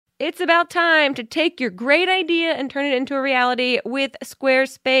It's about time to take your great idea and turn it into a reality with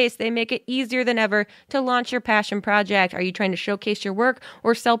Squarespace. They make it easier than ever to launch your passion project. Are you trying to showcase your work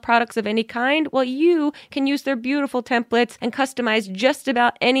or sell products of any kind? Well, you can use their beautiful templates and customize just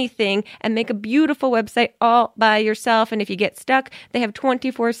about anything and make a beautiful website all by yourself. And if you get stuck, they have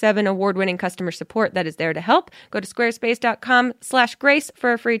 24/7 award-winning customer support that is there to help. Go to squarespace.com/grace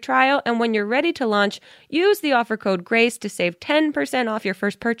for a free trial. And when you're ready to launch, use the offer code GRACE to save 10% off your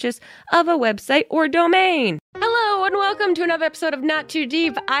first purchase of a website or domain. Hello and welcome to another episode of Not Too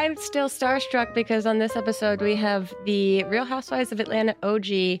Deep. I'm still starstruck because on this episode we have the Real Housewives of Atlanta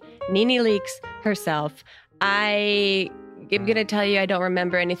OG, NeNe Leakes herself. I am going to tell you I don't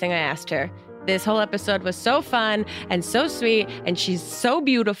remember anything I asked her. This whole episode was so fun and so sweet, and she's so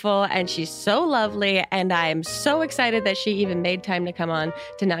beautiful and she's so lovely, and I am so excited that she even made time to come on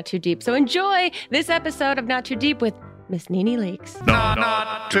to Not Too Deep. So enjoy this episode of Not Too Deep with Miss NeNe Leakes.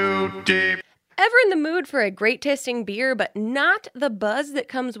 Not too deep. Ever in the mood for a great tasting beer, but not the buzz that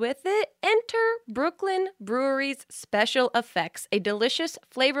comes with it? Enter Brooklyn Brewery's Special Effects, a delicious,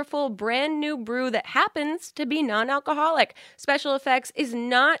 flavorful, brand new brew that happens to be non-alcoholic. Special Effects is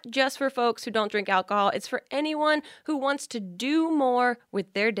not just for folks who don't drink alcohol. It's for anyone who wants to do more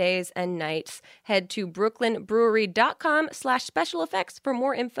with their days and nights. Head to brooklynbrewery.com/special effects for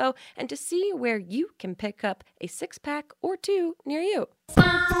more info and to see where you can pick up a 6-pack or 2 near you.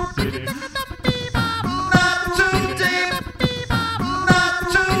 Not too deep. Not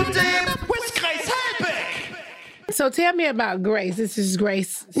too deep. With Grace Helbig. So tell me about Grace. This is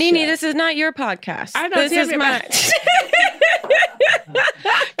Grace. NeNe, this is not your podcast. I know. This Tell is me my... about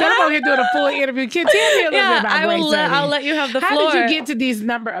Come on here doing a full interview. Tell me a little bit about Grace. I'll let you have the floor. How did you get to these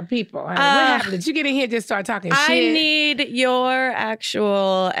number of people? What happened? Did you get in here and just start talking shit? I need your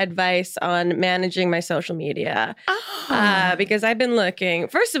actual advice on managing my social media. Because I've been looking.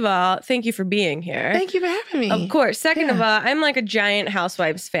 First of all, thank you for being here. Thank you for having me. Of course. Second of all, I'm like a giant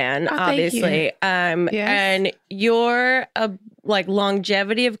Housewives fan, obviously. Yes. And your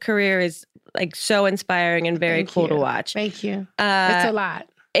longevity of career is like so inspiring and very cool to watch. Thank you. It's a lot.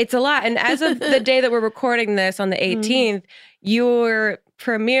 It's a lot. And as of the day that we're recording this on the 18th, your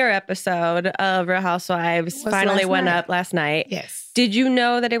premiere episode of Real Housewives finally went up last night. Yes. Did you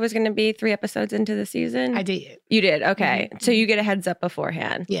know that it was going to be 3 episodes into the season? I did. You did? Okay. Mm-hmm. So you get a heads up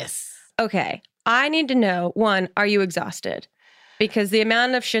beforehand. Yes. Okay. I need to know, one, are you exhausted? Because the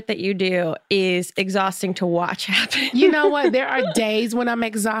amount of shit that you do is exhausting to watch happen. You know what? There are days when I'm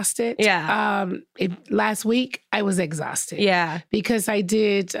exhausted. Yeah. Last week, I was exhausted. Yeah. Because I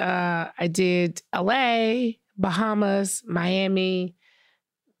did LA, Bahamas, Miami,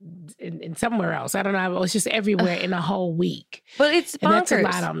 and somewhere else. I don't know. I was just everywhere in a whole week. But it's bonkers. And that's a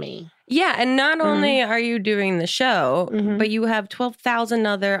lot on me. Yeah, and not only are you doing the show, but you have 12,000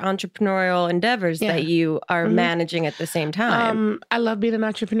 other entrepreneurial endeavors that you are managing at the same time. I love being an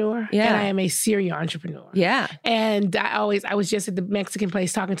entrepreneur. Yeah. And I am a serial entrepreneur. Yeah. And I was just at the Mexican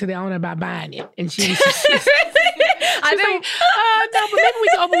place talking to the owner about buying it. And she was no, but maybe we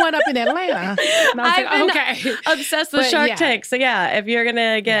can open one up in Atlanta. And I was like, okay. Obsessed with Shark Tank. So yeah, if you're going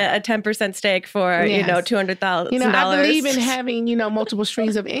to get a 10% stake for, $200,000. I believe in having, multiple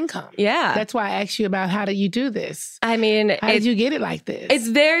streams of income. Yeah. That's why I asked you about how do you do this? I mean, how did you get it like this? It's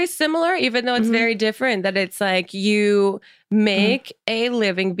very similar, even though it's very different, that it's like you make a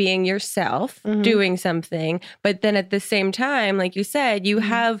living being yourself, doing something, but then at the same time, like you said, you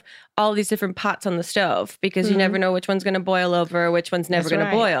have all these different pots on the stove because you never know which one's going to boil over, which one's never going to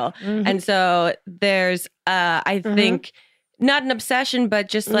boil. And so there's, I think, not an obsession, but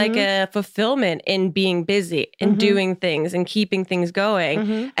just like a fulfillment in being busy and doing things and keeping things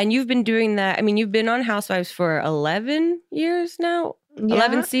going. And you've been doing that. I mean, you've been on Housewives for 11 years now? Yeah,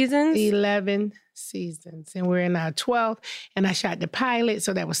 11 seasons? 11 seasons. And we're in our 12th. And I shot the pilot,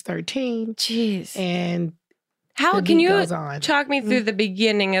 so that was 13. Jeez. And how can you talk me through the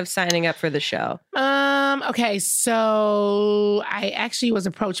beginning of signing up for the show? Okay, so I actually was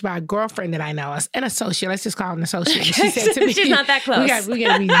approached by a girlfriend that I know, an associate. Let's just call her an associate. She said to me, "She's not that close. We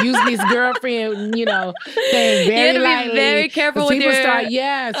got to be using this girlfriend, thing very lightly. Be very careful with people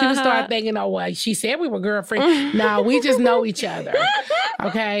your... People start thinking, oh, well, she said we were girlfriends. No, we just know each other.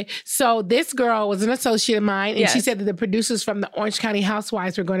 Okay, so this girl was an associate of mine, and she said that the producers from the Orange County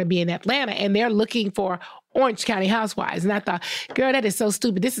Housewives were going to be in Atlanta, and they're looking for Orange County Housewives. And I thought, girl, that is so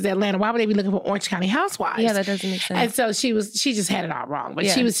stupid. This is Atlanta. Why would they be looking for Orange County Housewives? Yeah, that doesn't make sense. And so she just had it all wrong. But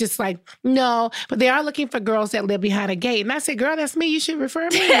she was just like, no, but they are looking for girls that live behind a gate. And I said, girl, that's me. You should refer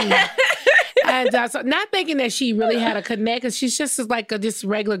me. And so not thinking that she really had a connect, because she's just like just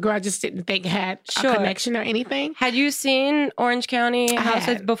regular girl. I just didn't think had a connection or anything. Had you seen Orange County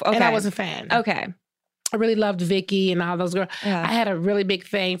Housewives before? Okay. And I was a fan. Okay. I really loved Vicky and all those girls. Yeah. I had a really big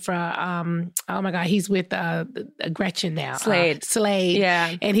thing for, oh my God, he's with Gretchen now. Slade.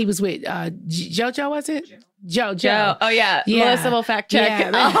 Yeah. And he was with JoJo, was it? Joe. Oh, yeah. Melissa will fact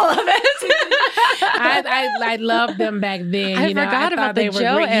check all of it. I loved them back then. I forgot about the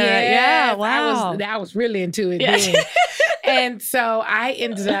Joe era. Yeah, wow. I was really into it then. And so I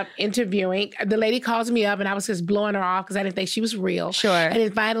ended up interviewing. The lady calls me up, and I was just blowing her off because I didn't think she was real. Sure. And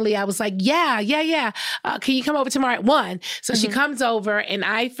then finally I was like, yeah. Can you come over tomorrow at 1? So she comes over, and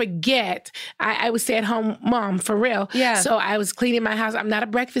I forget. I was stay-at-home mom, for real. Yeah. So I was cleaning my house. I'm not a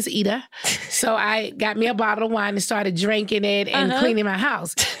breakfast eater. So I got me a bottle of wine and started drinking it and cleaning my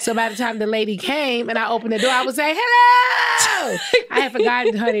house. So by the time the lady came and I opened the door, I was saying, hello! I had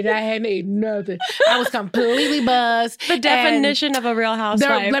forgotten, honey, that I hadn't eaten nothing. I was completely buzzed. The definition of a real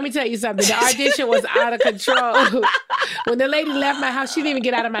housewife. Let me tell you something. The audition was out of control. When the lady left my house, she didn't even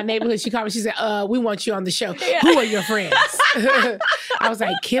get out of my neighborhood. She called me. She said, we want you on the show. Yeah. Who are your friends? I was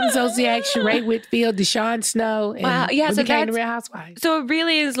like, Kim Zolciak, Sheree Whitfield, Deshaun Snow. And wow. Yeah, we so became the Real Housewives. So it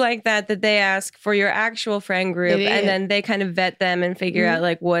really is like that they ask for your actual friend group and then they kind of vet them and figure out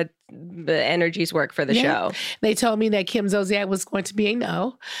like what the energies work for the show. They told me that Kim Zolciak was going to be a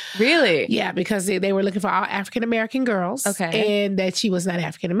no. Really? Yeah, because they were looking for all African-American girls. Okay. And that she was not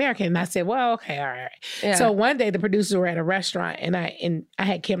African-American. And I said, well, okay, all right. Yeah. So one day the producers were at a restaurant and I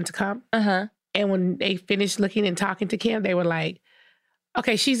had Kim to come. Uh-huh. And when they finished looking and talking to Kim, they were like,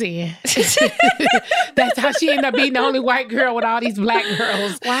 okay, she's in. That's how she ended up being the only white girl with all these black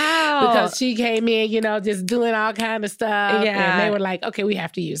girls. Wow. Because she came in, just doing all kind of stuff. Yeah. And they were like, okay, we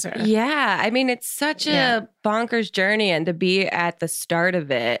have to use her. Yeah. I mean, it's such a bonkers journey. And to be at the start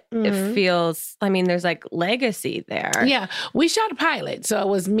of it, it feels, there's like legacy there. Yeah. We shot a pilot. So it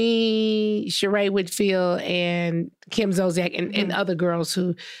was me, Sheree Whitfield, and Kim Zolciak, and other girls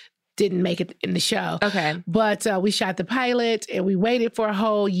who didn't make it in the show. Okay. But we shot the pilot and we waited for a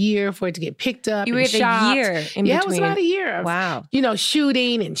whole year for it to get picked up. You waited a year in between. Yeah, it was about a year of, wow.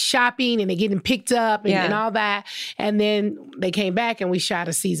 Shooting and shopping and it getting picked up and all that. And then they came back and we shot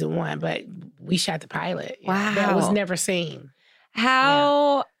a season 1, but we shot the pilot. Wow. That was never seen.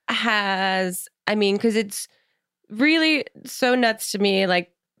 How because it's really so nuts to me,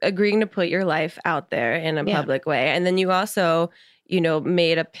 like agreeing to put your life out there in a public way. And then you also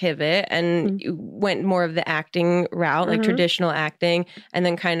made a pivot and you went more of the acting route, like traditional acting, and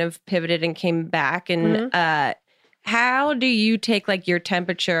then kind of pivoted and came back. And how do you take like your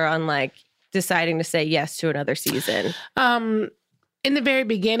temperature on like deciding to say yes to another season? In the very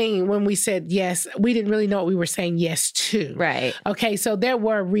beginning, when we said yes, we didn't really know what we were saying yes to. Right. Okay, so there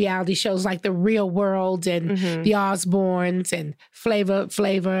were reality shows like The Real World and The Osbournes and Flavor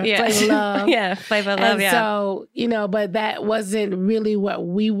Love. Yeah, Flavor Love, and so, but that wasn't really what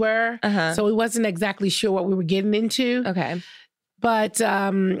we were. So we wasn't exactly sure what we were getting into. Okay. But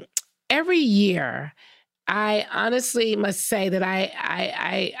every year, I honestly must say that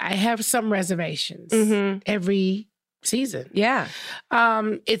I have some reservations every season. Yeah.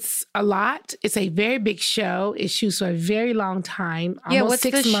 It's a lot. It's a very big show. It shoots for a very long time. Almost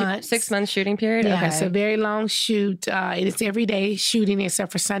 6 months. 6 months shooting period? Yeah, okay. It's a very long shoot. And it's every day shooting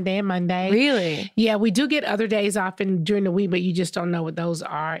except for Sunday and Monday. Really? Yeah, we do get other days off during the week, but you just don't know what those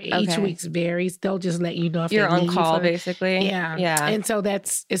are. Each week varies. They'll just let you know if you're on call, you. basically. Yeah. Yeah. And so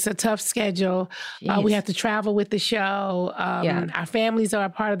it's a tough schedule. We have to travel with the show. Our families are a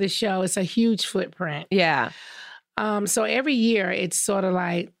part of the show. It's a huge footprint. Yeah. So every year it's sort of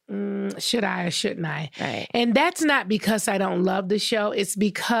like, should I or shouldn't I? Right. And that's not because I don't love the show. It's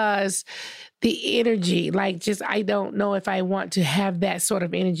because the energy, I don't know if I want to have that sort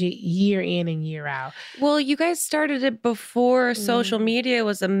of energy year in and year out. Well, you guys started it before social media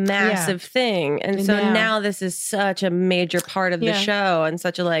was a massive thing. And so now this is such a major part of the show and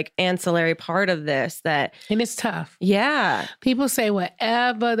such a ancillary part of this that. And it's tough. Yeah. People say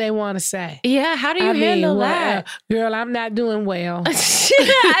whatever they want to say. Yeah. How do you handle that? Girl, I'm not doing well.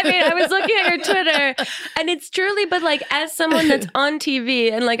 I was looking at your Twitter and it's truly, but as someone that's on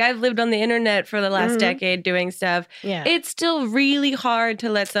TV and I've lived on the internet for the last decade doing stuff, it's still really hard to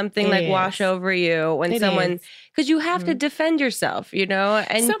let something wash over you when because you have to defend yourself,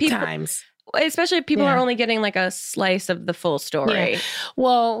 and sometimes. Especially if people are only getting a slice of the full story. Yeah.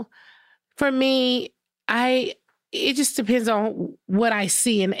 Well, for me, It just depends on what I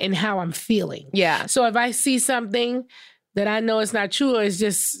see and how I'm feeling. Yeah. So if I see something that I know it's not true or it's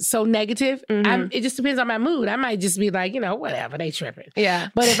just so negative, it just depends on my mood. I might just be like, whatever, they tripping. Yeah.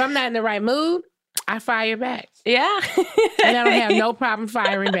 But if I'm not in the right mood, I fire back. Yeah. And I don't have no problem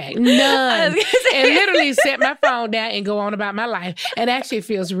firing back. None. And literally set my phone down and go on about my life. And actually it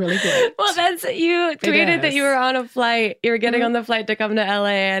feels really good. Well, you tweeted that you were on a flight. You were getting on the flight to come to LA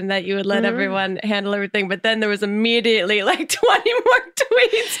and that you would let everyone handle everything. But then there was immediately like 20 more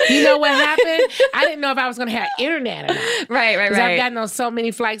tweets. You know what happened? I didn't know if I was going to have internet or not. Right. Because I've gotten on so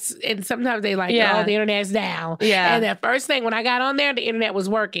many flights and sometimes they like, oh, the internet's down. Yeah. And the first thing when I got on there, the internet was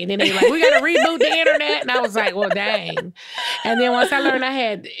working. And they like, we got to reboot the internet. And I was like, well, dang. And then once I learned I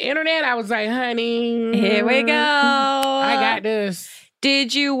had internet, I was like, honey. Here we go. I got this.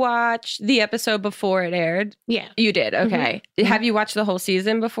 Did you watch the episode before it aired? Yeah. You did? Okay. Have you watched the whole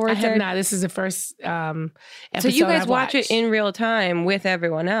season before it aired? I have not. This is the first episode. So you guys I've watch watched. it in real time with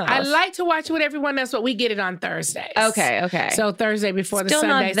everyone else? I like to watch it with everyone else, but we get it on Thursdays. Okay. So Thursday before Still the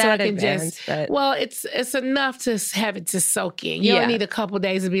Sunday. not that so I can advanced, but... Well, it's enough to have it to soak in. You don't need a couple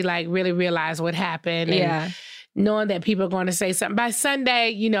days to be like, really realize what happened. And knowing that people are going to say something. By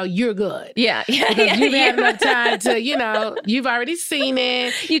Sunday, you're good. Yeah. Because you've had enough time to, you've already seen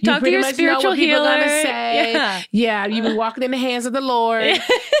it. You talk to your spiritual know what people healer. are going to say. Yeah, you've been walking in the hands of the Lord.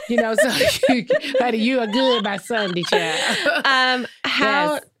 So you are good by Sunday, child.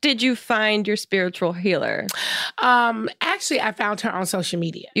 How did you find your spiritual healer? Actually, I found her on social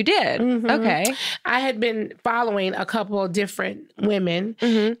media. You did? Mm-hmm. Okay. I had been following a couple of different women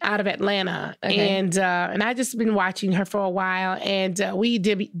out of Atlanta. Okay. And I just been watching her for a while. And we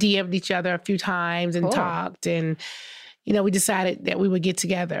DM'd each other a few times and talked. And, we decided that we would get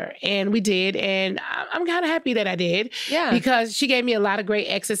together. And we did. And I'm kind of happy that I did. Yeah. Because she gave me a lot of great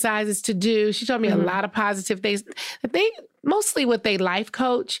exercises to do. She told me a lot of positive things. Mostly with a life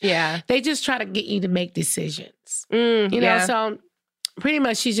coach, they just try to get you to make decisions. So pretty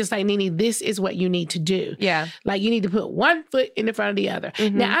much she's just like, NeNe, this is what you need to do. Yeah. Like you need to put one foot in the front of the other.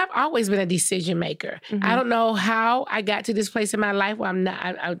 Now, I've always been a decision maker. I don't know how I got to this place in my life where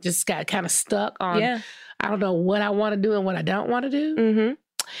I just got kind of stuck on, I don't know what I want to do and what I don't want to do.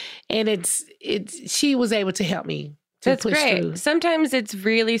 And she was able to help me. That's great. Through. Sometimes it's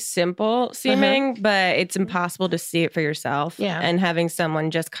really simple seeming, but it's impossible to see it for yourself. Yeah. And having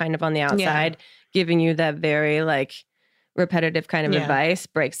someone just kind of on the outside giving you that very repetitive kind of advice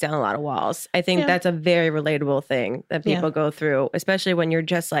breaks down a lot of walls. I think that's a very relatable thing that people go through, especially when you're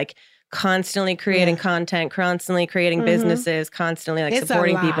just constantly creating content, constantly creating businesses, constantly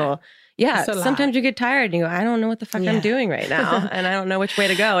supporting people. Yeah, sometimes you get tired and you go, I don't know what the fuck I'm doing right now. And I don't know which way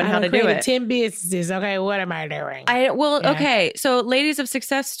to go and how to do it. 10 businesses. Okay, what am I doing? Okay. So Ladies of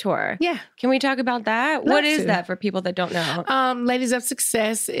Success Tour. Yeah. Can we talk about that? What is that for people that don't know? Ladies of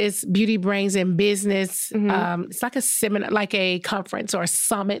Success is beauty, brains, and business. It's like a seminar, like a conference or a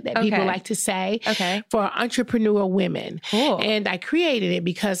summit that people like to say for entrepreneur women. Cool. And I created it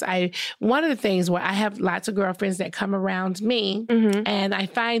because one of the things where I have lots of girlfriends that come around me and I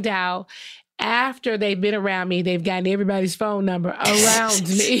find out after they've been around me, they've gotten everybody's phone number around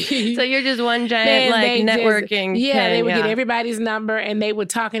me. So you're just one giant networking. They would get everybody's number and they would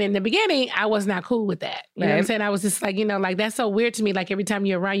talk. And in the beginning, I was not cool with that. You know what I'm saying? I was just like, that's so weird to me. Like every time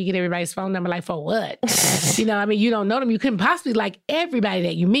you're around, you get everybody's phone number. Like for what? You don't know them. You couldn't possibly like everybody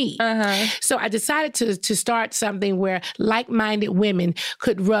that you meet. So I decided to start something where like-minded women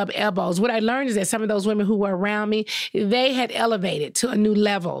could rub elbows. What I learned is that some of those women who were around me, they had elevated to a new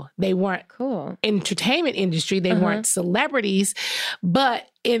level. They weren't entertainment industry. They weren't celebrities, but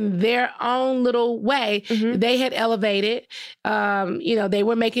in their own little way, they had elevated. They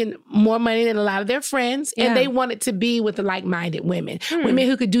were making more money than a lot of their friends, and they wanted to be with the like-minded women, women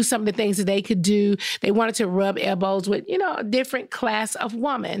who could do some of the things that they could do. They wanted to rub elbows with, a different class of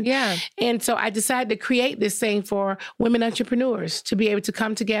woman. Yeah. And so I decided to create this thing for women entrepreneurs to be able to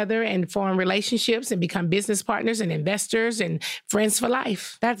come together and form relationships and become business partners and investors and friends for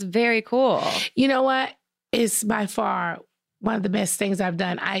life. That's very cool. You know what? It's by far one of the best things I've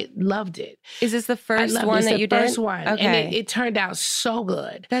done. I loved it. Is this the first one that you did? First one. Okay. And it turned out so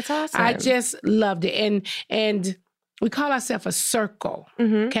good. That's awesome. I just loved it. And we call ourselves a circle.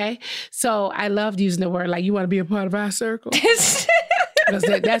 Okay. So I loved using the word like, you want to be a part of our circle?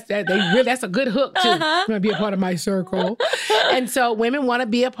 That's a good hook too. You want to be a part of my circle. And so women want to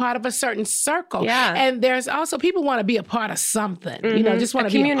be a part of a certain circle. Yeah. And there's also people want to be a part of something. You know, just want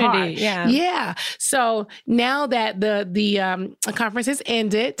to be a part. Yeah. Yeah. So now that the conference has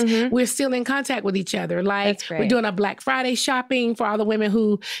ended, we're still in contact with each other. Like we're doing a Black Friday shopping for all the women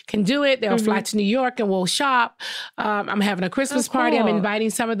who can do it. They'll fly to New York and we'll shop. I'm having a Christmas party. I'm inviting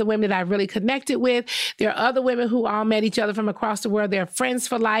some of the women that I really connected with. There are other women who all met each other from across the world. They're friends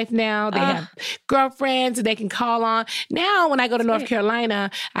for life now. They have girlfriends they can call on. Now, when I go to North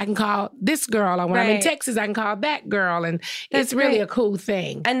Carolina, I can call this girl. Or when I'm in Texas, I can call that girl. And it's really a cool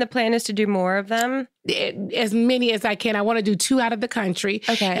thing. And the plan is to do more of them? As many as I can. I want to do 2 out of the country.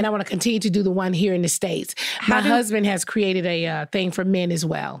 Okay. And I want to continue to do the one here in the States. My husband has created a thing for men as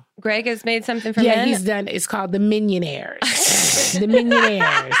well. Greg has made something for men? Yeah, he's done. It's called the Minionaires. The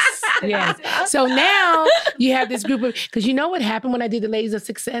Minionaires. Yes. So now you have this group of, because you know what happened when I did the Ladies of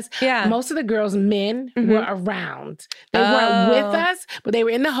Success? Yeah. Most of the girls, men, were around. They weren't with us, but they were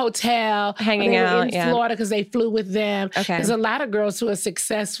in the hotel. Hanging out. In Florida because they flew with them. Okay. There's a lot of girls who are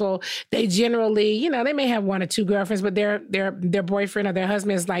successful. They generally, you know, they may have 1 or 2 girlfriends, but their boyfriend or their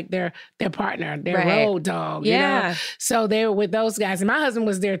husband is like their partner, their road dog. Yeah. You know? So they were with those guys. And my husband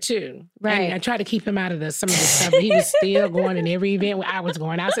was there too. Right. And I tried to keep him out of some of the stuff, but he was still going in every event where I was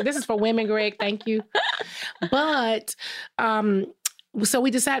going. I said, this is for women, Greg. Thank you. But so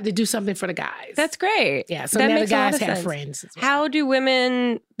we decided to do something for the guys. That's great. Yeah. So now the guys have friends. How do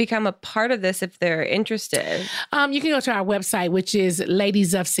women become a part of this if they're interested? You can go to our website, which is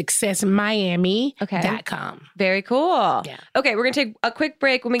ladiesofsuccessmiami.com. Very cool. Yeah. Okay, we're going to take a quick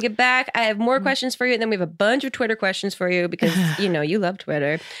break. When we get back, I have more questions for you, and then we have a bunch of Twitter questions for you because, you know, you love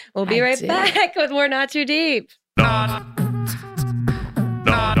Twitter. We'll be right back with more Not Too Deep. Not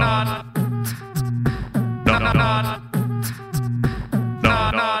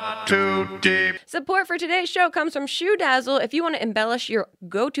too deep. Support for today's show comes from Shoe Dazzle. If you want to embellish your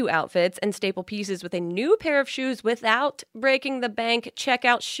go-to outfits and staple pieces with a new pair of shoes without breaking the bank, check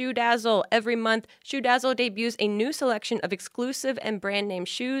out Shoe Dazzle. Every month, Shoe Dazzle debuts a new selection of exclusive and brand name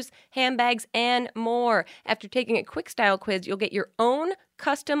shoes, handbags, and more. After taking a quick style quiz, you'll get your own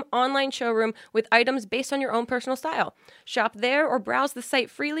custom online showroom with items based on your own personal style. Shop there or browse the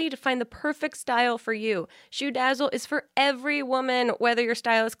site freely to find the perfect style for you. Shoe Dazzle is for every woman, whether your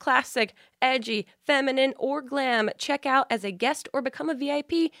style is classic, edgy, feminine, or glam. Check out as a guest or become a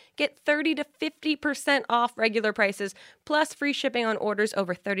VIP. Get 30 to 50% off regular prices, plus free shipping on orders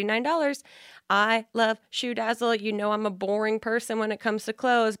over $39. I love Shoe Dazzle. You know I'm a boring person when it comes to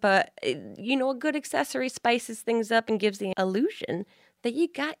clothes, but you know a good accessory spices things up and gives the illusion that you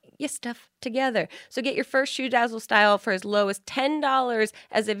got your stuff together. So get your first Shoe Dazzle style for as low as $10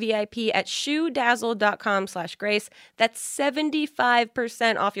 as a VIP at shoedazzle.com/grace. That's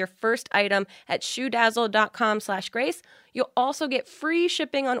 75% off your first item at shoedazzle.com/grace. You'll also get free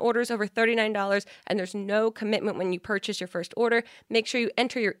shipping on orders over $39, and there's no commitment when you purchase your first order. Make sure you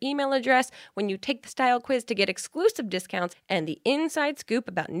enter your email address when you take the style quiz to get exclusive discounts and the inside scoop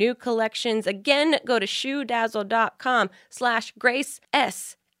about new collections. Again, go to shoedazzle.com/grace,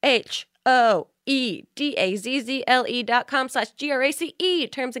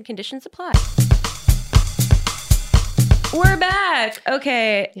 SHOEDAZZLE.com/GRACE. Terms and conditions apply. We're back.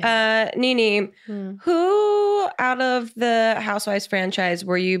 Okay. NeNe, who out of the Housewives franchise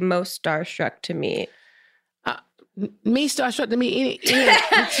were you most starstruck to meet? Me starstruck to meet?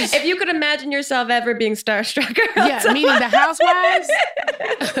 If you could imagine yourself ever being starstruck. Meaning the Housewives?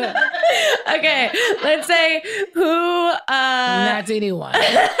 Okay. Let's say who... Not anyone.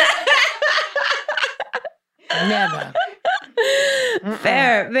 Never.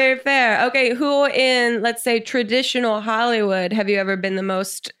 Fair, very fair. Okay, who in, let's say, traditional Hollywood have you ever been the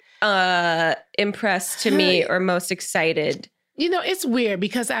most impressed to meet or most excited? You know, it's weird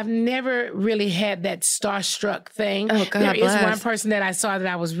because I've never really had that starstruck thing. Oh, God There bless. is one person that I saw that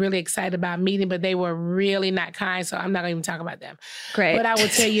I was really excited about meeting, but they were really not kind, so I'm not going to even talk about them. Great. What I will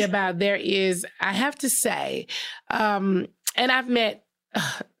tell you about I have to say, and I've met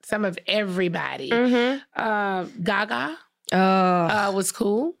some of everybody. Gaga. Was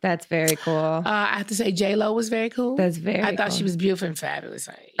cool. That's very cool. I have to say J-Lo was very cool. That's very I thought cool. she was beautiful and fabulous.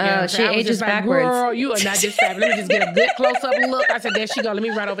 She ages backwards. Girl, you are not just fabulous. Let me just get a good close-up look. I said, there she go. Let me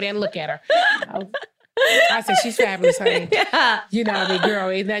run over there and look at her. I said, she's fabulous, honey. Yeah. You know what I mean, girl,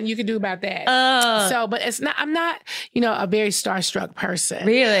 ain't nothing you can do about that. But I'm not, a very starstruck person.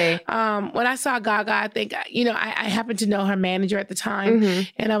 Really? When I saw Gaga, I think, I happened to know her manager at the time.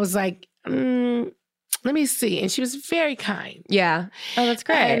 And I was like, let me see. And she was very kind. Yeah. Oh, that's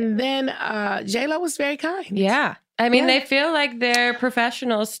great. And then J-Lo was very kind. Yeah. I mean, they feel like they're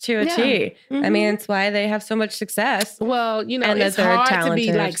professionals to a T. I mean, it's why they have so much success. Well, you know, and it's hard to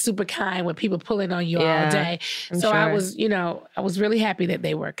be like super kind when people pulling on you all day. So I was, you know, I was really happy that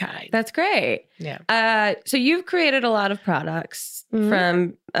they were kind. That's great. Yeah. So you've created a lot of products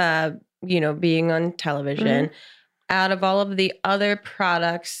from, you know, being on television. Out of all of the other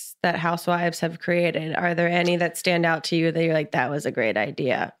products that Housewives have created, are there any that stand out to you that you're like, that was a great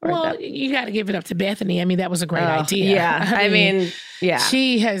idea? Well, you got to give it up to Bethany. I mean, that was a great idea. Yeah. I mean,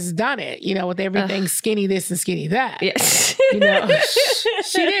 she has done it, you know, with everything skinny this and skinny that. Yes. You know,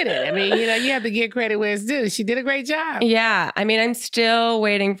 she did it. I mean, you know, you have to give credit where it's due. She did a great job. Yeah. I mean, I'm still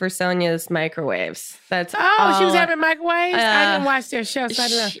waiting for Sonya's microwaves. That's she was having microwaves? I didn't watch their show, so I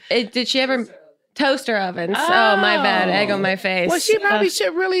don't know. Did she ever... Toaster ovens. Oh, my bad. Egg on my face. Well, she probably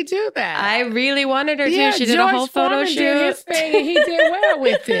should really do that. I really wanted her to. She did a whole photo shoot. Did his thing and he did well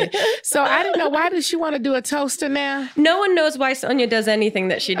with it. So I didn't know, why does she want to do a toaster now? No one knows why Sonia does anything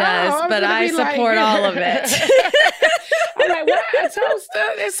that she does, but I support all of it. I'm like, what? A toaster?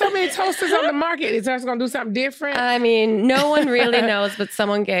 There's so many toasters on the market. Is her going to do something different? I mean, no one really knows, but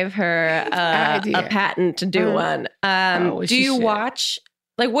someone gave her a patent to do one. Do you watch...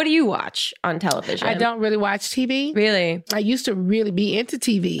 Like, what do you watch on television? I don't really watch TV. Really? I used to really be into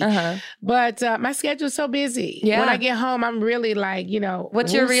TV. But my schedule is so busy. Yeah. When I get home, I'm really like, you know.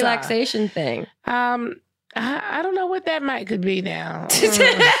 What's your relaxation thing? I don't know what that could be now. It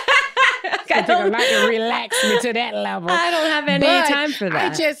take a lot to relax me to that level. I don't have any time for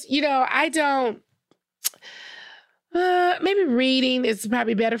that. I just, you know, I don't. Maybe reading is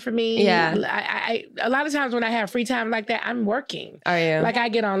probably better for me. Yeah. I a lot of times when I have free time like that, I'm working. Are you? Like I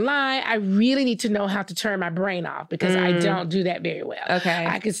get online, I really need to know how to turn my brain off because I don't do that very well. Okay.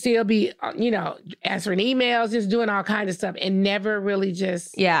 I could still be, you know, answering emails, just doing all kinds of stuff and never really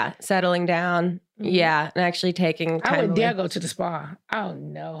just... Yeah, settling down. Yeah, and actually taking time I wouldn't dare go to the spa. Oh,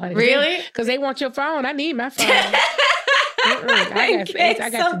 no. Honey. Really? Because they want your phone. I need my phone. I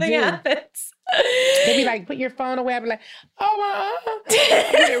got something happens. They be like, put your phone away. I be like, put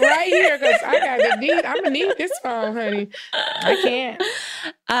it right here because I'm gonna need this phone, honey. I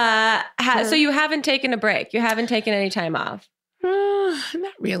can't. So you haven't taken a break. You haven't taken any time off.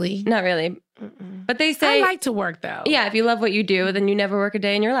 Not really. Not really. But they say I like to work though. Yeah, if you love what you do, then you never work a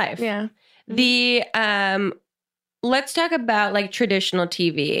day in your life. Yeah. The let's talk about like traditional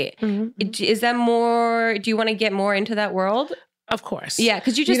TV. Is that more? Do you want to get more into that world? Of course. Yeah,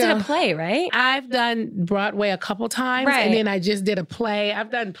 because you just did a play, right? I've done Broadway a couple times. Right. And then I just did a play. I've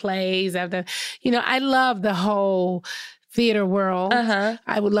done plays. I love the whole theater world.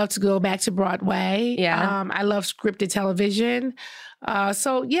 I would love to go back to Broadway. Yeah. I love scripted television.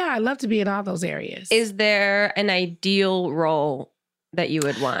 So, yeah, I love to be in all those areas. Is there an ideal role that you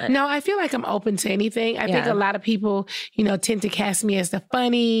would want? No, I feel like I'm open to anything. I think a lot of people, you know, tend to cast me as the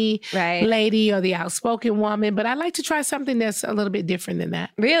funny lady or the outspoken woman, but I like to try something that's a little bit different than that.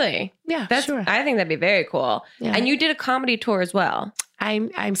 Really? Yeah, sure. I think that'd be very cool. Yeah. And you did a comedy tour as well.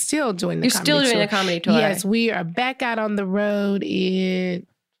 I'm still doing the You're comedy still tour. doing the comedy tour. Yes, we are back out on the road in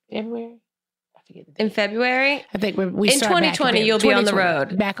February. In February? I think we in 2020, you'll be on the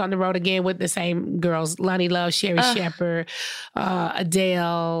road. Back on the road again with the same girls. Lonnie Love, Sherry Shepherd,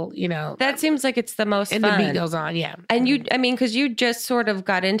 Adele, you know. That seems like it's the most and fun. And the beat goes on, yeah. And because you just sort of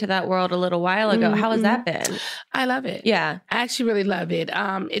got into that world a little while ago. How has that been? I love it. Yeah. I actually really love it.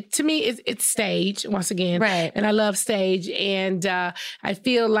 To me, it's stage, once again. Right. And I love stage. And I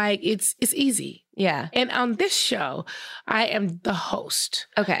feel like it's easy. Yeah. And on this show, I am the host.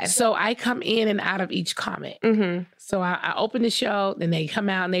 Okay. So I come in and out of each comic. So I open the show, then they come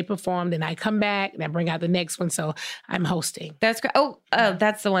out and they perform, then I come back and I bring out the next one. So I'm hosting. That's great. Oh,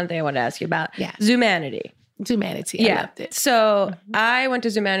 that's the one thing I want to ask you about. Yeah. Zoomanity. Zoomanity. I loved it. So I went to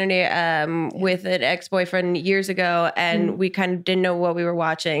Zoomanity with an ex-boyfriend years ago, and we kind of didn't know what we were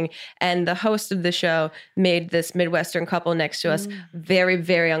watching. And the host of the show made this Midwestern couple next to us very,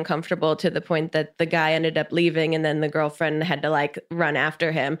 very uncomfortable, to the point that the guy ended up leaving, and then the girlfriend had to like run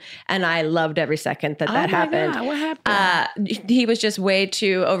after him. And I loved every second that happened. God, what happened? He was just way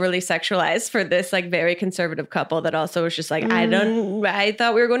too overly sexualized for this like very conservative couple that also was just like, I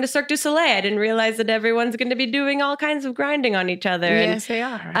thought we were going to Cirque du Soleil. I didn't realize that everyone's going to be doing all kinds of grinding on each other. Yes, they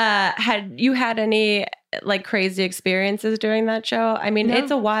are. Had you had any like crazy experiences during that show? I mean,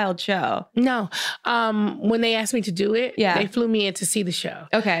 it's a wild show. No. When they asked me to do it, they flew me in to see the show.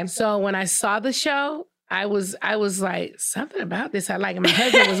 Okay. So when I saw the show, I was like, something about this I like. And my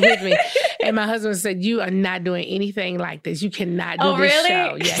husband was with me. And my husband said, you are not doing anything like this. You cannot do this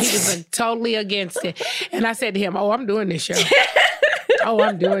show. Yeah, he was totally against it. And I said to him, I'm doing this show.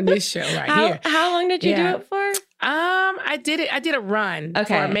 I'm doing this show here. How long did you do it for? I did it. I did a run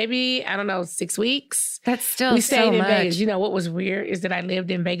for maybe, I don't know, 6 weeks. That's still We stayed in much. Vegas. You know what was weird is that I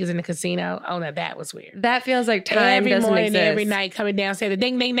lived in Vegas in the casino. Oh, no, that was weird. That feels like time every doesn't morning, exist. every night, coming downstairs, the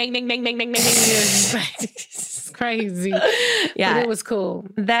ding, ding, ding, ding, ding, ding, ding, ding, ding. It's crazy. Yeah, but it was cool.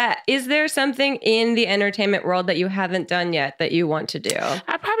 Is there something in the entertainment world that you haven't done yet that you want to do?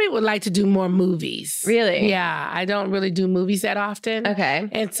 I probably would like to do more movies. Really? Yeah, I don't really do movies that often. Okay.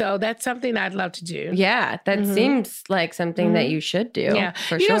 And so that's something I'd love to do. Yeah, that seems like something that you should do. Yeah.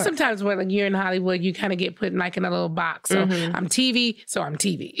 For you sure. know, sometimes when you're in Hollywood, you kind of get put in like in a little box. So I'm TV, so I'm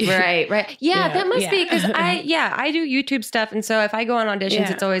TV. Right. Yeah, that must be because I do YouTube stuff. And so if I go on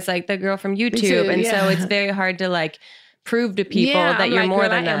auditions, it's always like the girl from YouTube. And so it's very hard to like prove to people that you're more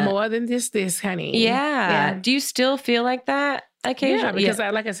than that. I'm more than this, honey. Yeah. Do you still feel like that occasionally? Yeah,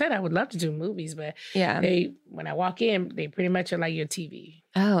 because like I said, I would love to do movies, but when I walk in, they pretty much are like your TV.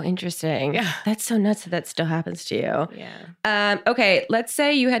 Oh, interesting. Yeah. That's so nuts that still happens to you. Yeah. Okay, let's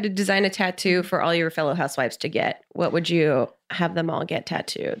say you had to design a tattoo for all your fellow housewives to get. What would you have them all get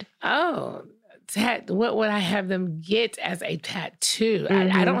tattooed? Oh, what would I have them get as a tattoo?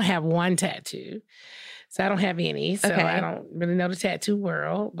 I don't have one tattoo. So I don't have any. So I don't really know the tattoo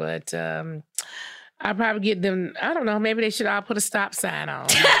world. But I'll probably get them, I don't know, maybe they should all put a stop sign on.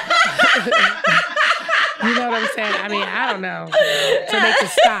 You know what I'm saying? I mean, I don't know. So they can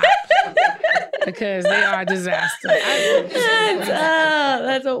stop. Because they are a disaster.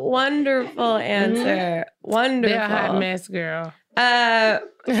 That's a wonderful answer. Wonderful. They're a hot mess, girl.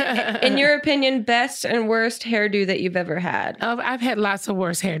 In your opinion, best and worst hairdo that you've ever had? I've had lots of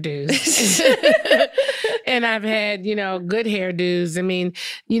worse hairdos. And I've had, good hairdos. I mean,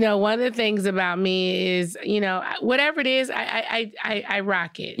 one of the things about me is, whatever it is, I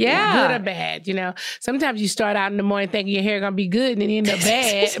rock it. Yeah. Good or bad, Sometimes you start out in the morning thinking your hair going to be good and it end up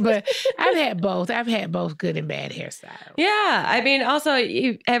bad. But I've had both. I've had both good and bad hairstyles. Yeah. I mean, also,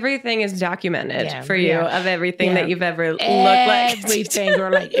 everything is documented for you of everything that you've ever looked like. Everything,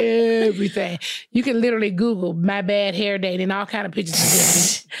 girl, like everything. You can literally Google my bad hair day and all kind of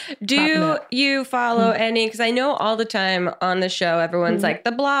pictures. Do you follow any? Because I know all the time on the show, everyone's like,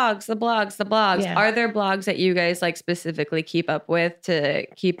 the blogs. Yeah. Are there blogs that you guys like specifically keep up with to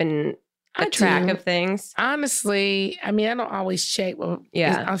keep in a track of things? Honestly, I mean, I don't always check. Well,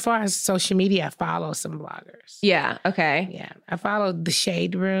 as far as social media, I follow some bloggers. Yeah. Okay. Yeah. I follow The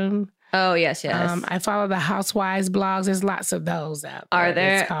Shade Room. Oh, yes. I follow the Housewives blogs. There's lots of those out there. Are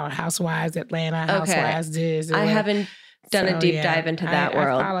there? It's called Housewives Atlanta, Housewives this. I haven't done a deep dive into that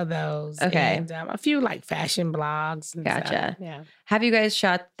world. I follow those. Okay. And a few like fashion blogs. And gotcha. Stuff. Yeah. Have you guys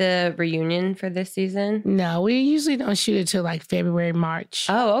shot the reunion for this season? No, we usually don't shoot it till like February, March.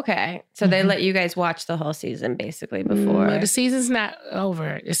 Oh, okay. So they let you guys watch the whole season basically before. The season's not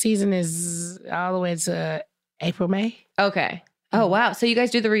over. The season is all the way to April, May. Okay. Oh, wow. So you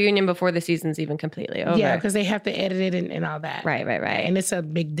guys do the reunion before the season's even completely over. Yeah, because they have to edit it and all that. Right. And it's a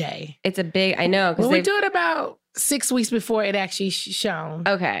big day. It's a big, I know. Well, we do it about 6 weeks before it actually shown.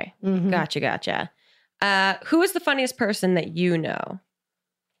 Okay. Gotcha. Who is the funniest person that you know?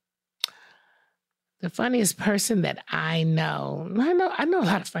 The funniest person that I know. I know a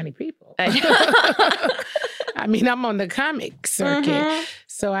lot of funny people. I mean, I'm on the comic circuit.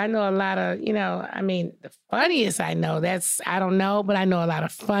 So I know a lot of, the funniest I know, I don't know, but I know a lot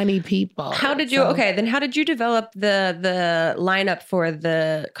of funny people. How did you develop the lineup for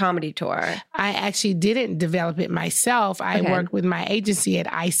the comedy tour? I actually didn't develop it myself. I worked with my agency at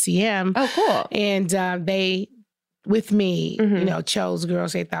ICM. Oh, cool. And they, with me, chose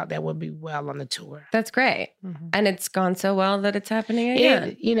girls they thought that would be well on the tour. That's great. And it's gone so well that it's happening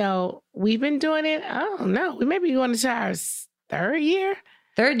again. We've been doing it, I don't know, we may be going to our third year.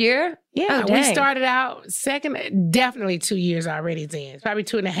 Third year? Yeah, we started out second, definitely 2 years already then. It's probably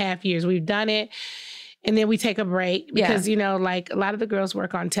 2.5 years we've done it. And then we take a break because, like a lot of the girls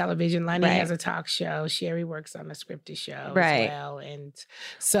work on television. Lenny has a talk show. Sherry works on a scripted show as well. And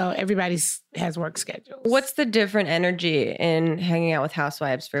so everybody has work schedules. What's the different energy in hanging out with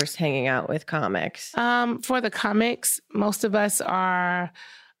housewives versus hanging out with comics? For the comics, most of us are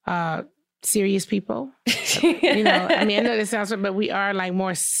serious people. I know this sounds weird, but we are like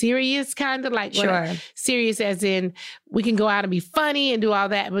more serious, kind of like serious as in we can go out and be funny and do all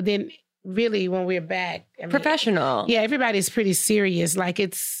that. But then really when we're back, professional. Yeah, everybody's pretty serious. Like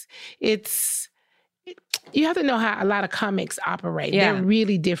it's you have to know how a lot of comics operate. Yeah. They're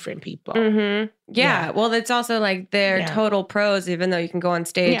really different people. Mm-hmm. Yeah. Well, it's also like they're total pros, even though you can go on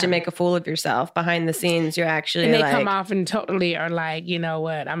stage and make a fool of yourself. Behind the scenes, you're actually and they come off and totally are like, you know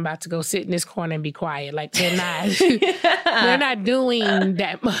what, I'm about to go sit in this corner and be quiet. Like they're not, they're not doing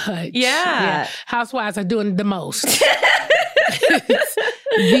that much. Yeah. Housewives are doing the most.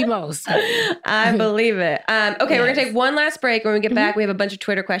 The most. I believe it. Okay, we're going to take one last break. When we get back, we have a bunch of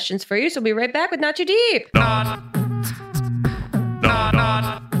Twitter questions for you. So we'll be right back with Not Too Deep. Not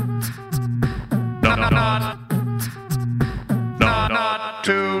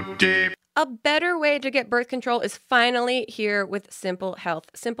too deep. A better way to get birth control is finally here with Simple Health.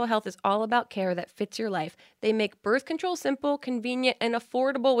 Simple Health is all about care that fits your life. They make birth control simple, convenient, and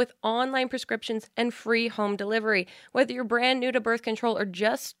affordable with online prescriptions and free home delivery. Whether you're brand new to birth control or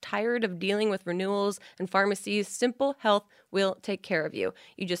just tired of dealing with renewals and pharmacies, Simple Health will take care of you.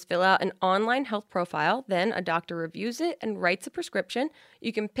 You just fill out an online health profile, then a doctor reviews it and writes a prescription.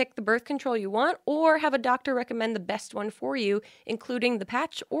 You can pick the birth control you want or have a doctor recommend the best one for you, including the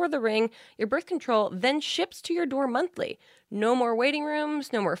patch or the ring. Your birth control then ships to your door monthly. No more waiting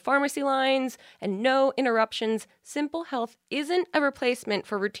rooms, no more pharmacy lines, and no interruptions. Simple Health isn't a replacement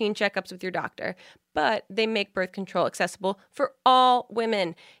for routine checkups with your doctor, but they make birth control accessible for all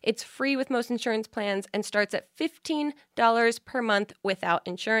women. It's free with most insurance plans and starts at $15 per month without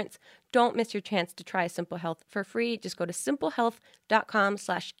insurance. Don't miss your chance to try Simple Health for free. Just go to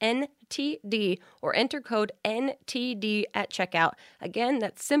simplehealth.com/NTD or enter code NTD at checkout. Again,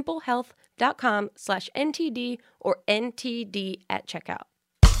 that's simplehealth.com/NTD or NTD at checkout.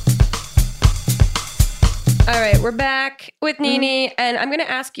 All right, we're back with NeNe, and I'm going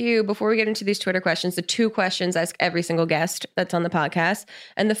to ask you, before we get into these Twitter questions, the two questions I ask every single guest that's on the podcast.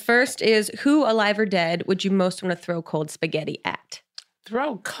 And the first is, who, alive or dead, would you most want to throw cold spaghetti at?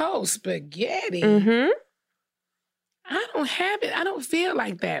 Throw cold spaghetti? Mm-hmm. I don't have it. I don't feel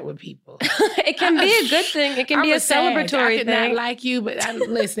like that with people. It can be a good thing. It can be a celebratory thing. I could not like you, but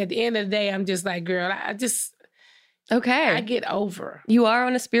listen, at the end of the day, I'm just like, girl, okay. I get over. You are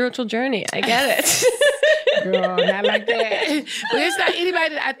on a spiritual journey. I get it. Girl, not like that. But it's not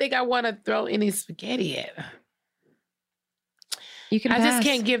anybody that I think I want to throw any spaghetti at. You can I just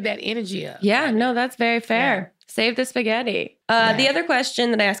can't give that energy up. Yeah, no, that's very fair. Yeah. Save the spaghetti. The other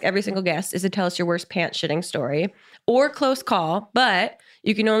question that I ask every single guest is to tell us your worst pants shitting story or close call, but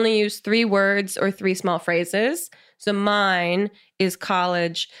you can only use 3 words or 3 small phrases. So mine is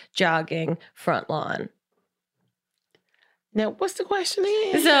college, jogging, front lawn. Now, what's the question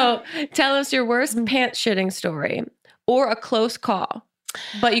again? So tell us your worst pants shitting story or a close call,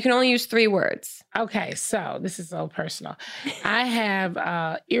 but you can only use 3 words. Okay, so this is so personal. I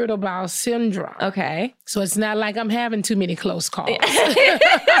have irritable bowel syndrome. Okay. So it's not like I'm having too many close calls.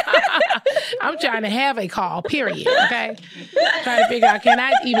 I'm trying to have a call, period, okay? Trying to figure out, can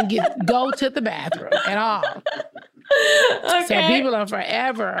I even go to the bathroom at all? Okay. So people are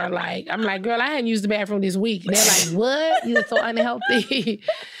forever like, I'm like, girl, I hadn't used the bathroom this week. And they're like, what? You're so unhealthy.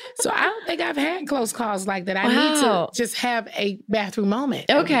 So I don't think I've had close calls like that. I need to just have a bathroom moment.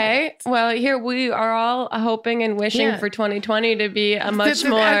 Okay. Well, here we are all hoping and wishing for 2020 to be a much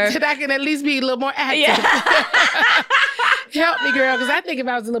more... That I can at least be a little more active. Yeah. Help me, girl, because I think if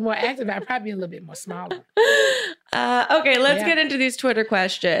I was a little more active, I'd probably be a little bit more smaller. Okay, let's get into these Twitter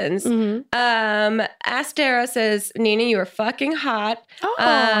questions. Mm-hmm. Astera says, NeNe, you are fucking hot. Oh,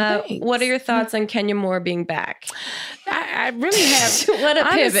 thanks. What are your thoughts on Kenya Moore being back? I really have. What a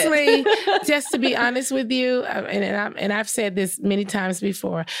pivot. Honestly, just to be honest with you, and I've said this many times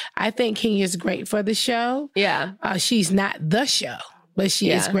before, I think Kenya's great for the show. Yeah. She's not the show, but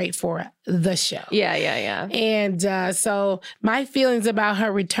she is great for the show. Yeah. And so my feelings about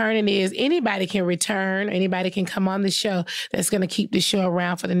her returning is anybody can return. Anybody can come on the show that's going to keep the show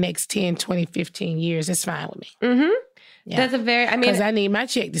around for the next 10, 20, 15 years. That's fine with me. Mm-hmm. Yeah. That's a very, because I need my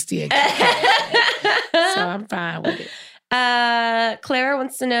check to still so I'm fine with it. Clara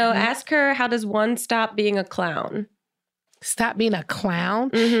wants to know, ask her, how does one stop being a clown? Stop being a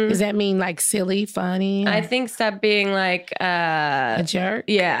clown? Mm-hmm. Does that mean like silly, funny? I think stop being like a jerk.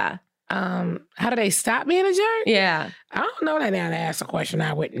 Yeah. How do they stop being a jerk? Yeah. I don't know that now to ask a question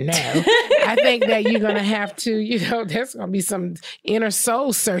I wouldn't know. I think that you're going to have to, there's going to be some inner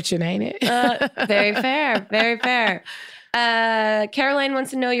soul searching, ain't it? Very fair. Very fair. Caroline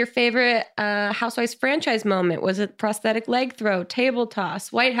wants to know your favorite Housewives franchise moment. Was it prosthetic leg throw, table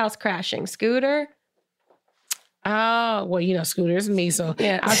toss, White House crashing, scooter? Oh, well, Scooter is me. So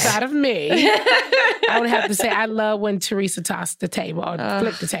outside of me, I would have to say I love when Teresa tossed the table or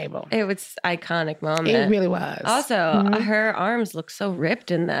flipped the table. It was iconic moment. It really was. Also, her arms look so ripped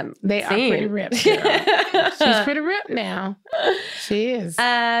in them. They are pretty ripped, girl. She's pretty ripped now. She is.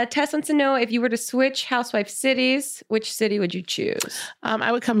 Tess wants to know, if you were to switch housewife cities, which city would you choose?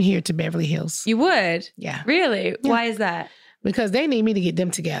 I would come here to Beverly Hills. You would? Yeah. Really? Yeah. Why is that? Because they need me to get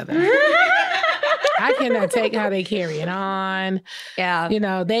them together. I cannot take how they carry it on. Yeah.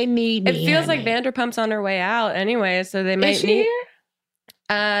 They need me. It feels like Vanderpump's on her way out anyway, so they might need...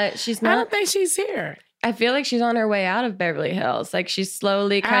 here? She's not. I don't think she's here. I feel like she's on her way out of Beverly Hills. Like she's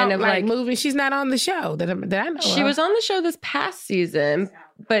slowly kind of like moving. She's not on the show that I know She was on the show this past season,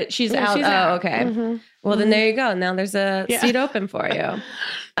 but she's out. She's out. Okay. Mm-hmm. Well, then there you go. Now there's a seat open for you.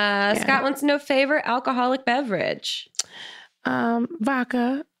 Scott wants to know, favorite alcoholic beverage?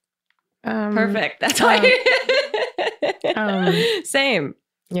 Vodka. Perfect. That's why. Same.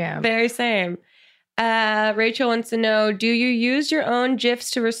 Yeah. Very same. Rachel wants to know, do you use your own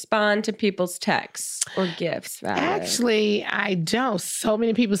GIFs to respond to people's texts or GIFs? Rather? Actually, I don't. So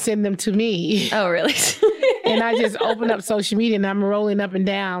many people send them to me. Oh, really? And I just open up social media and I'm rolling up and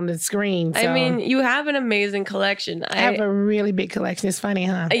down the screen. So. I mean, you have an amazing collection. I have a really big collection. It's funny,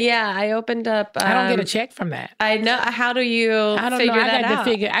 huh? Yeah, I opened up. I don't get a check from that. I know. How do you I don't know. that out?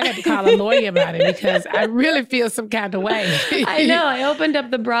 I got to call a lawyer about it because I really feel some kind of way. I know. I opened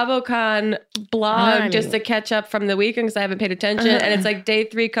up the BravoCon blog just to catch up from the weekend because I haven't paid attention. And it's like day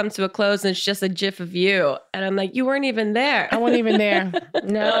 3 comes to a close and it's just a GIF of you. And I'm like, you weren't even there. I wasn't even there.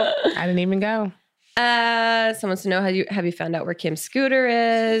 No, I didn't even go. Someone wants to know, have you found out where Kim Scooter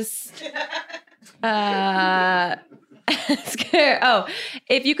is?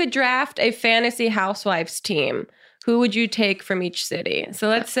 If you could draft a fantasy housewives team, who would you take from each city? So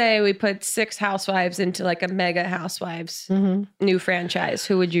let's say we put 6 housewives into like a mega housewives new franchise.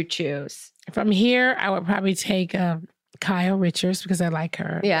 Who would you choose? From here, I would probably take Kyle Richards because I like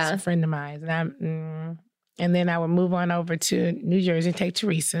her. Yeah. She's a friend of mine. And then I would move on over to New Jersey and take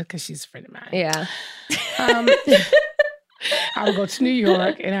Teresa because she's a friend of mine. Yeah. I would go to New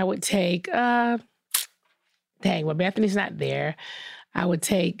York and I would take, Bethany's not there. I would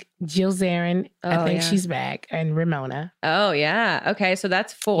take Jill Zarin. I think she's back. And Ramona. Oh, yeah. Okay. So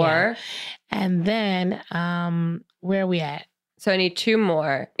that's 4. Yeah. And then where are we at? So I need 2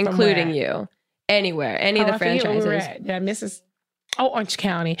 more, including you. Anywhere. Any of the franchises. Where we're at. Did I miss this? Oh, Orange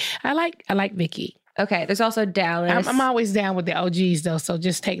County. I like Vicky. Okay, there's also Dallas. I'm always down with the OGs, though, so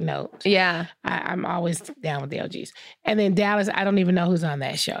just take note. Yeah. I'm always down with the OGs. And then Dallas, I don't even know who's on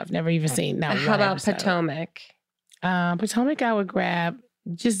that show. I've never even seen How about episode. Potomac? Potomac, I would grab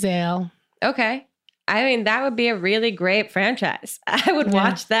Giselle. Okay. I mean, that would be a really great franchise. I would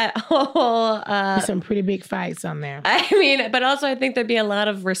watch that whole... There's some pretty big fights on there. I mean, but also I think there'd be a lot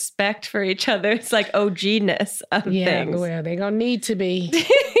of respect for each other. It's like OG-ness of things. Yeah, well, they're going to need to be.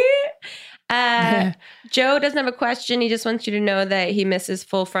 Joe doesn't have a question. He just wants you to know that he misses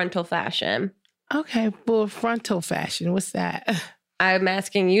full frontal fashion. Okay, full frontal fashion. What's that? I'm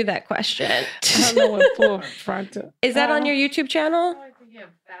asking you that question. I don't know what full frontal... Is that on your YouTube channel? I think you have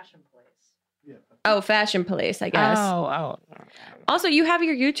Fashion Police. Oh, Fashion Police, I guess. Oh. Also, you have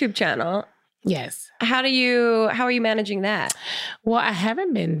your YouTube channel. Yes. How are you managing that? Well, I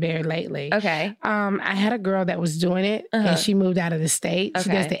haven't been there lately. Okay. I had a girl that was doing it and she moved out of the state. Okay. She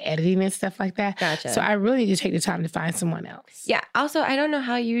does the editing and stuff like that. Gotcha. So I really need to take the time to find someone else. Yeah. Also, I don't know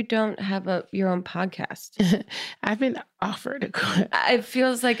how you don't have your own podcast. I've been offered. It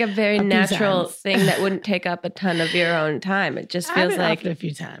feels like a very natural thing that wouldn't take up a ton of your own time. It just feels like offered a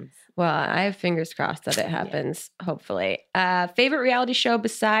few times. Well, I have fingers crossed that it happens, hopefully. Favorite reality show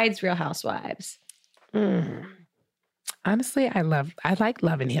besides Real Housewives? Honestly, I like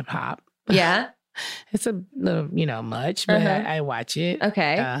Love and Hip Hop. Yeah? It's a little, much, but I watch it.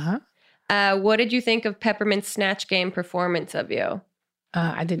 Okay. What did you think of Peppermint's Snatch Game performance of you?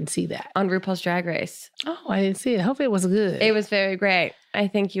 I didn't see that. On RuPaul's Drag Race. Oh, I didn't see it. Hopefully it was good. It was very great. I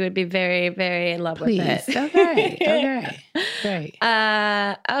think you would be very, very in love with it. Okay. Great.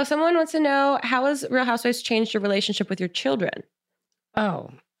 Someone wants to know, how has Real Housewives changed your relationship with your children? Oh,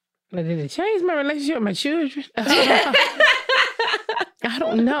 did it change my relationship with my children? I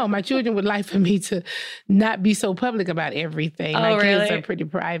don't know. My children would like for me to not be so public about everything. My kids are pretty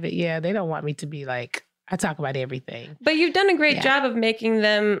private. Yeah, they don't want me to be like, I talk about everything. But you've done a great job of making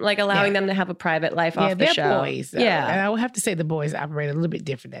them, allowing them to have a private life off the show. Yeah, they're boys. Yeah. And I would have to say the boys operate a little bit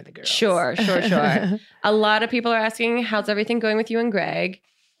different than the girls. Sure. A lot of people are asking, how's everything going with you and Greg?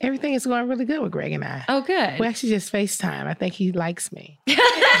 Everything is going really good with Greg and I. Oh, good. We actually just FaceTime. I think he likes me. He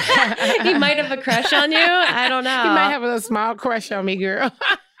might have a crush on you. I don't know. He might have a little small crush on me, girl.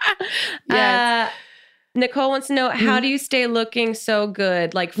 Yes. Nicole wants to know, how do you stay looking so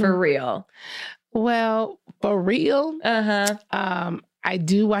good, like for real? Well, for real, I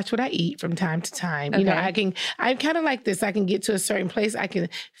do watch what I eat from time to time. You know, I'm kind of like this. I can get to a certain place. I can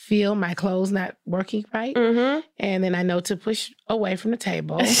feel my clothes not working right. And then I know to push away from the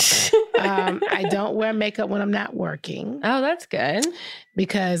table. I don't wear makeup when I'm not working. Oh, that's good.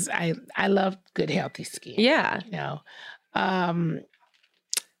 Because I love good, healthy skin. Yeah. You know,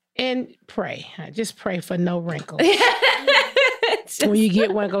 and pray. I just pray for no wrinkles. When you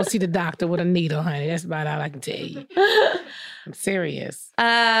get one, go see the doctor with a needle, honey. That's about all I can tell you. I'm serious.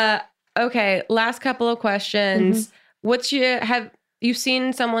 Okay, last couple of questions. Have you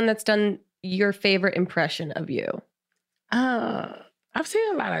seen someone that's done your favorite impression of you? I've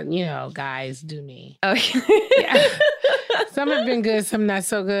seen a lot of, guys do me. Oh, yeah. Some have been good, some not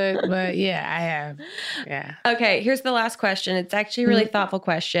so good, but yeah, I have. Yeah. Okay, here's the last question. It's actually a really thoughtful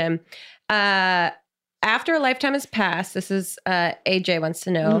question. After a lifetime has passed, this is AJ wants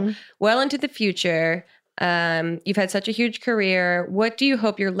to know, well into the future, you've had such a huge career. What do you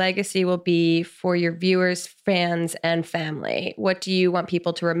hope your legacy will be for your viewers, fans, and family? What do you want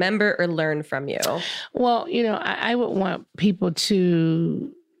people to remember or learn from you? Well, I would want people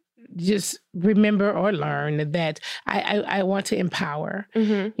to just remember or learn that I want to empower,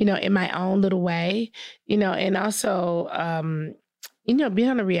 in my own little way, and also, being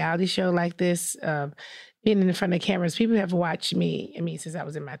on a reality show like this, being in front of cameras, people have watched me, since I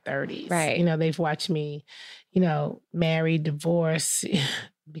was in my 30s. Right. They've watched me, marry, divorce,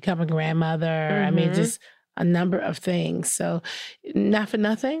 become a grandmother. Just a number of things. So not for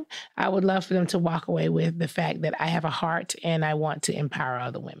nothing, I would love for them to walk away with the fact that I have a heart and I want to empower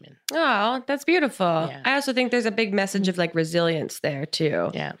other women. Oh, that's beautiful. Yeah. I also think there's a big message of like resilience there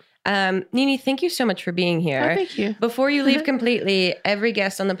too. Yeah. NeNe, thank you so much for being here. Oh, thank you. Before you leave completely, every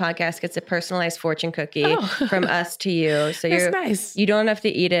guest on the podcast gets a personalized fortune cookie from us to you. So that's nice. You don't have to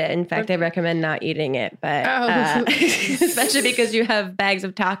eat it. In fact, I recommend not eating it, but especially because you have bags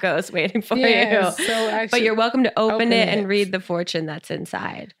of tacos waiting for you. So but you're welcome to open it and read the fortune that's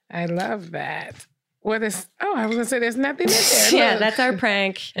inside. I love that. I was going to say there's nothing in there. Yeah, that's our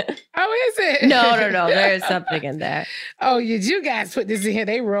prank. Oh, is it? No. There's something in there. Oh, you guys put this in here.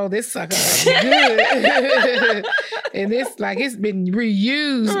 They roll this sucker up good. And it's been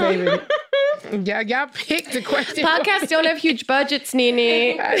reused, baby. Y'all picked the question. Podcasts don't have huge budgets,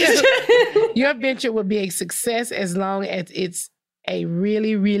 NeNe. Your venture will be a success as long as it's a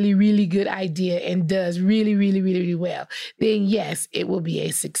really, really, really good idea and does really, really, really, really well. Then yes, it will be a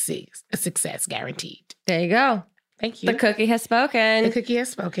success guaranteed. There you go. Thank you. The cookie has spoken. The cookie has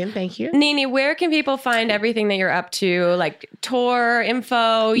spoken. Thank you. NeNe, where can people find everything that you're up to? Like tour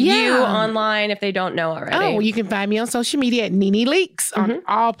info, you online if they don't know already. Oh, well, you can find me on social media at NeNe Leaks on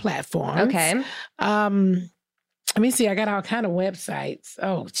all platforms. Okay. Let me see. I got all kind of websites.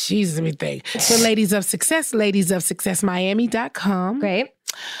 Oh, Jesus, let me think. So Ladies of Success, ladiesofsuccessmiami.com. Great.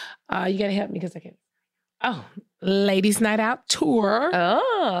 You got to help me because I can't. Oh, Ladies Night Out Tour.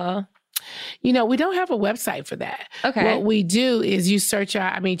 Oh. We don't have a website for that. Okay. What we do is you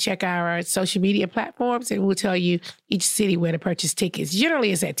check our social media platforms and we'll tell you each city where to purchase tickets.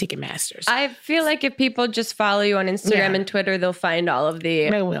 Generally, it's at Ticketmasters. I feel like if people just follow you on Instagram and Twitter, they'll find all of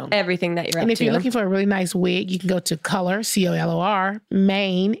everything that you're up to. And if you're looking for a really nice wig, you can go to Color, COLOR,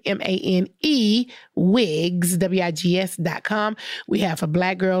 Maine, MANE, wigs, WIGS.com. We have for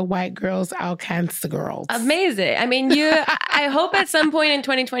Black girls, white girls, all kinds of girls. Amazing. I hope at some point in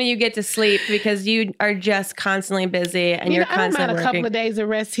 2020 you get to sleep because you are just constantly busy and you're constantly working. I don't mind a couple of days of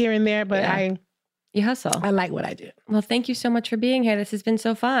rest here and there, but you hustle. I like what I do. Well, thank you so much for being here. This has been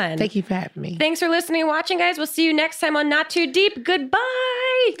so fun. Thank you for having me. Thanks for listening and watching, guys. We'll see you next time on Not Too Deep.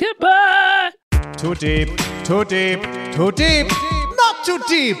 Goodbye. Goodbye. Too deep, too deep, too deep. Not too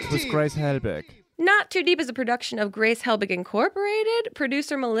deep with Grace Helbig. Not Too Deep is a production of Grace Helbig Incorporated,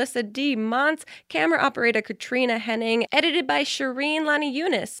 producer Melissa D. Montz, camera operator Katrina Henning, edited by Shireen Lani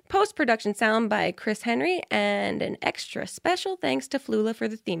Yunus, post-production sound by Chris Henry, and an extra special thanks to Flula for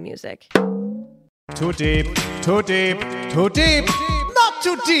the theme music. Too deep, too deep, too deep. Not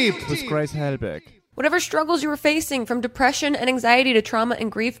too deep with Grace Helbig. Whatever struggles you are facing, from depression and anxiety to trauma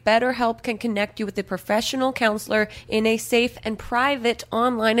and grief, BetterHelp can connect you with a professional counselor in a safe and private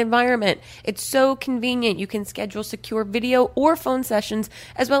online environment. It's so convenient. You can schedule secure video or phone sessions,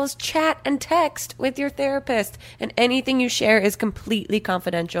 as well as chat and text with your therapist. And anything you share is completely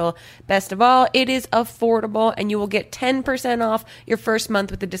confidential. Best of all, it is affordable, and you will get 10% off your first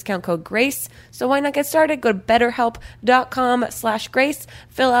month with the discount code GRACE. So why not get started? Go to betterhelp.com/grace.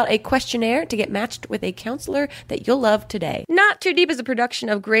 Fill out a questionnaire to get matched with a counselor that you'll love today. Not Too Deep is a production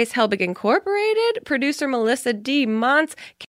of Grace Helbig Incorporated. Producer Melissa D. Montz.